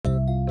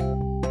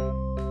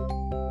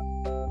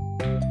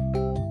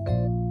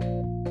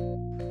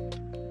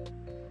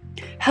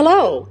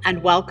Hello,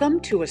 and welcome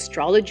to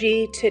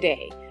Astrology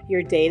Today,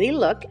 your daily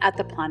look at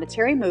the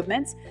planetary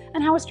movements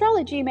and how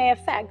astrology may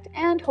affect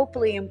and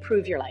hopefully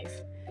improve your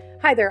life.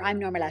 Hi there, I'm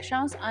Norma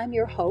Lachance. I'm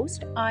your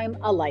host. I'm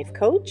a life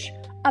coach,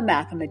 a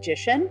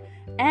mathematician,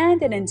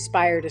 and an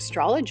inspired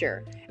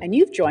astrologer. And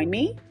you've joined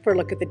me for a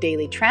look at the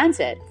daily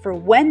transit for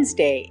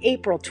Wednesday,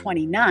 April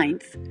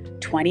 29th,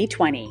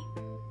 2020.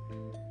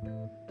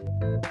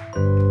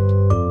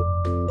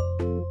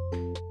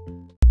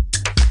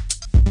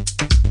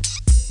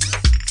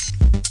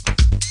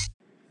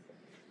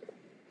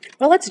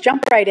 Well, let's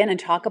jump right in and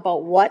talk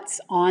about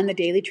what's on the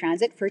daily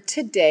transit for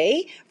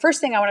today. First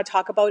thing I want to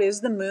talk about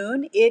is the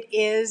moon. It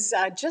is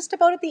just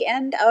about at the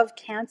end of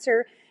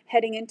Cancer,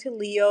 heading into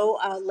Leo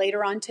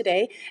later on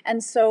today.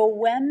 And so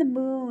when the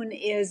moon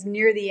is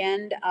near the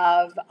end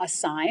of a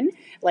sign,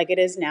 like it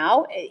is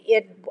now,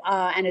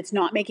 and it's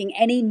not making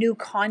any new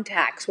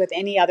contacts with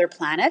any other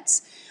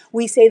planets,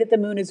 we say that the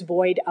moon is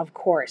void of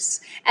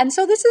course. And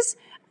so this is,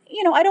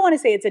 I don't want to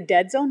say it's a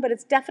dead zone, but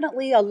it's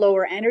definitely a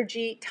lower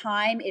energy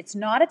time. It's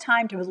not a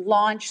time to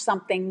launch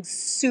something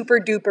super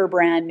duper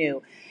brand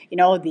new.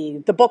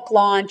 The book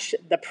launch,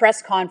 the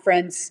press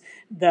conference,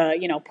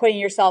 putting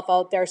yourself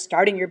out there,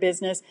 starting your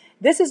business.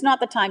 This is not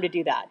the time to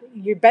do that.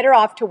 You're better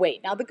off to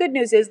wait. Now, the good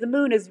news is the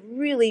moon is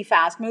really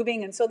fast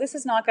moving, and so this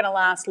is not going to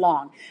last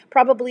long.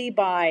 Probably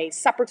by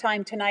supper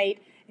time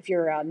tonight, if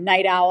you're a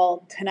night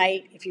owl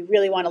tonight, if you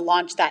really want to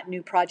launch that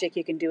new project,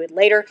 you can do it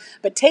later.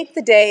 But take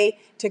the day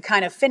to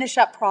kind of finish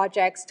up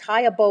projects,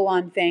 tie a bow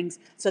on things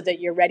so that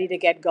you're ready to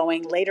get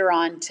going later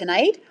on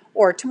tonight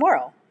or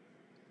tomorrow.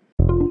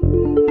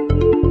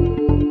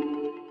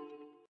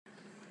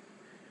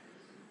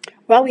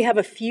 Well, we have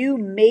a few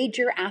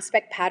major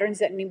aspect patterns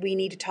that we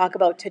need to talk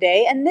about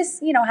today. And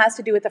this, has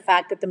to do with the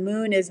fact that the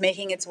moon is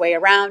making its way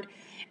around.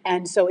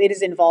 And so it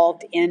is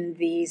involved in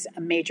these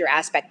major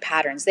aspect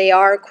patterns. They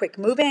are quick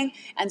moving.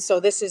 And so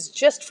this is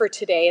just for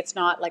today. It's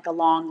not like a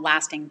long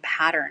lasting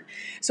pattern.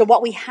 So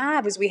what we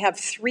have is we have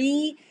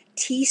 3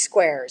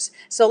 T-squares.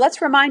 So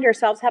let's remind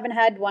ourselves, haven't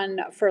had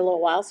one for a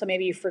little while, so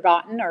maybe you've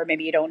forgotten or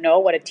maybe you don't know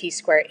what a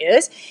T-square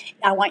is.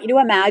 I want you to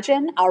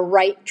imagine a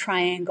right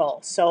triangle.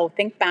 So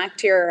think back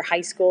to your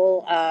high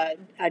school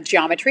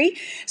geometry.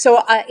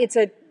 So it's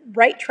a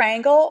right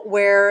triangle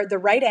where the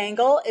right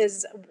angle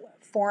is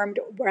formed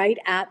right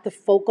at the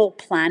focal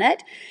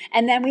planet.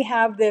 And then we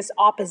have this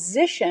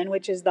opposition,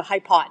 which is the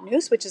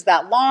hypotenuse, which is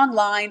that long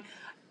line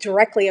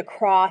directly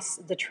across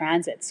the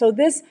transit. So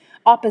this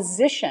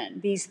opposition,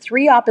 these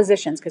 3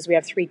 oppositions, because we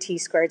have 3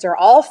 T-squares, are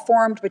all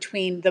formed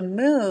between the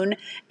moon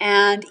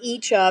and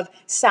each of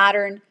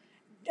Saturn,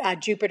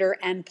 Jupiter,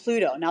 and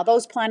Pluto. Now,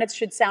 those planets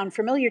should sound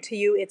familiar to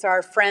you. It's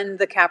our friend,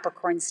 the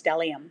Capricorn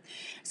stellium.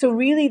 So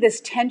really this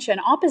tension,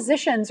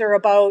 oppositions are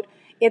about,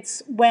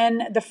 it's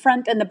when the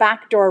front and the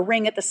back door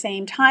ring at the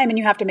same time and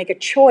you have to make a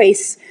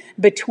choice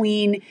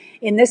between,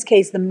 in this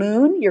case, the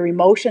moon, your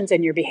emotions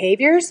and your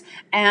behaviors,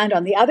 and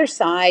on the other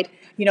side,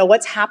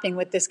 what's happening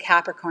with this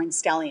Capricorn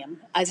stellium.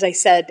 As I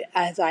said,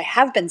 as I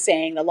have been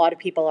saying, a lot of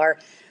people are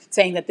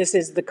saying that this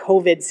is the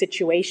COVID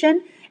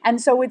situation.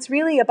 And so it's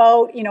really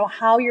about,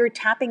 how you're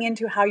tapping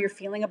into how you're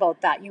feeling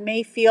about that. You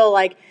may feel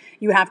like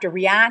you have to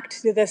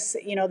react to this,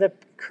 the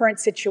current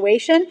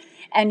situation,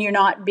 and you're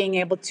not being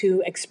able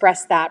to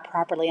express that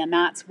properly. And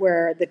that's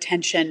where the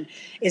tension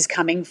is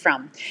coming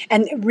from.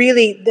 And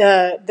really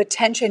the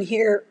tension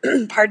here,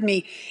 pardon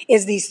me,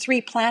 is these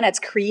 3 planets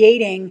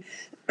creating,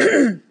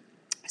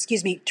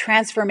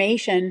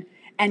 transformation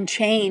and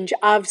change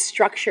of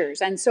structures.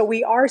 And so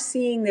we are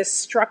seeing this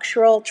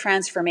structural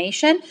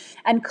transformation,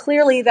 and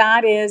clearly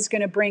that is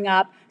going to bring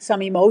up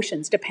some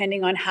emotions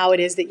depending on how it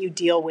is that you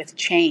deal with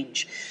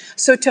change.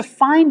 So to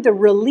find the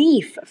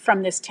relief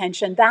from this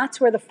tension, that's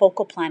where the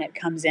focal planet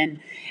comes in.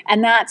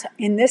 And that's,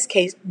 in this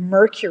case,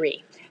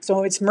 Mercury.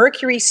 So it's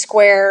Mercury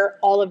square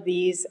all of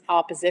these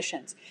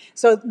oppositions.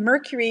 So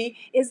Mercury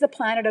is the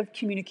planet of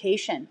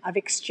communication, of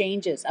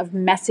exchanges, of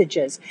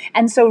messages.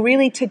 And so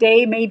really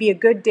today may be a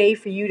good day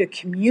for you to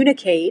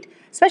communicate,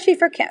 especially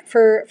for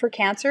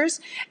Cancers.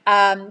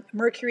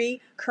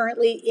 Mercury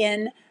currently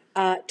in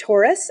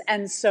Taurus.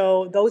 And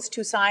so those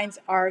 2 signs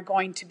are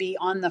going to be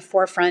on the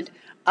forefront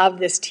of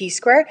this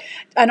T-square.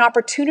 An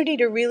opportunity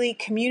to really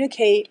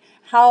communicate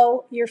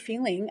how you're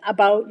feeling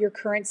about your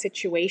current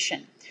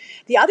situation.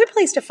 The other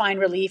place to find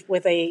relief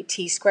with a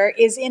T-square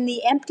is in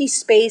the empty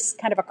space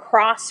kind of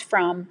across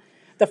from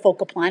the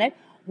focal planet,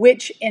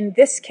 which in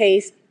this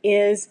case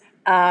is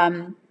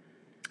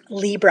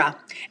Libra.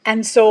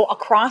 And so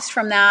across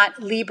from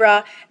that,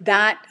 Libra,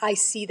 that I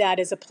see that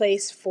as a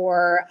place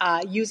for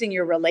using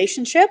your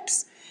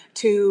relationships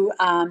to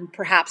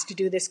perhaps to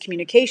do this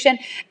communication,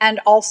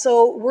 and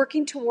also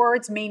working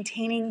towards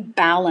maintaining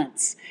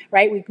balance,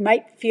 right? We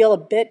might feel a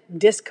bit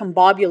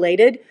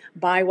discombobulated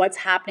by what's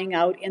happening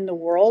out in the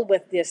world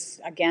with this,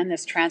 again,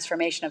 this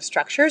transformation of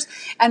structures.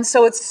 And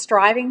so it's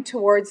striving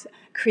towards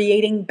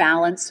creating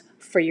balance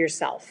for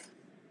yourself.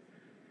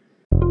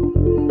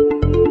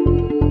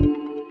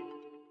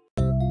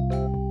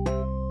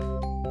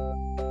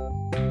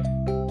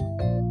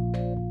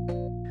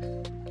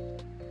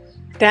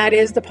 That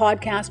is the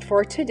podcast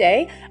for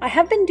today. I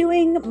have been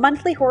doing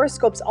monthly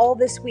horoscopes all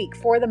this week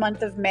for the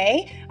month of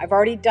May. I've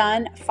already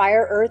done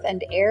fire, earth,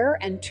 and air,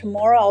 and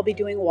tomorrow I'll be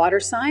doing water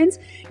signs.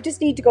 You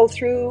just need to go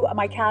through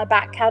my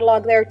back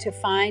catalog there to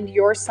find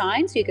your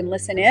sign so you can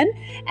listen in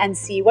and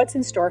see what's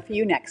in store for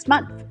you next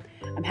month.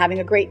 I'm having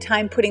a great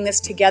time putting this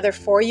together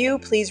for you.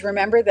 Please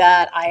remember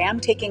that I am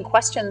taking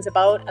questions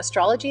about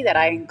astrology that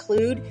I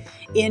include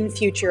in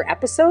future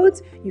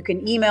episodes. You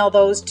can email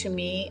those to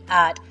me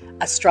at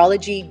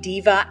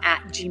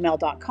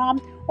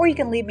astrologydiva@gmail.com, or you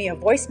can leave me a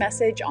voice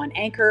message on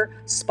Anchor,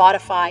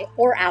 Spotify,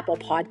 or Apple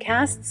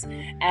Podcasts.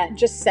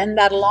 Just send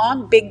that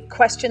along. Big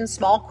question,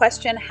 small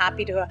question,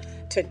 happy to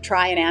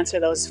try and answer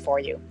those for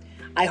you.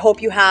 I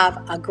hope you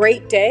have a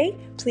great day.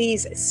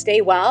 Please stay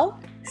well,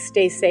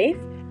 stay safe,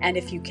 and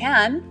if you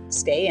can,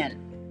 stay in.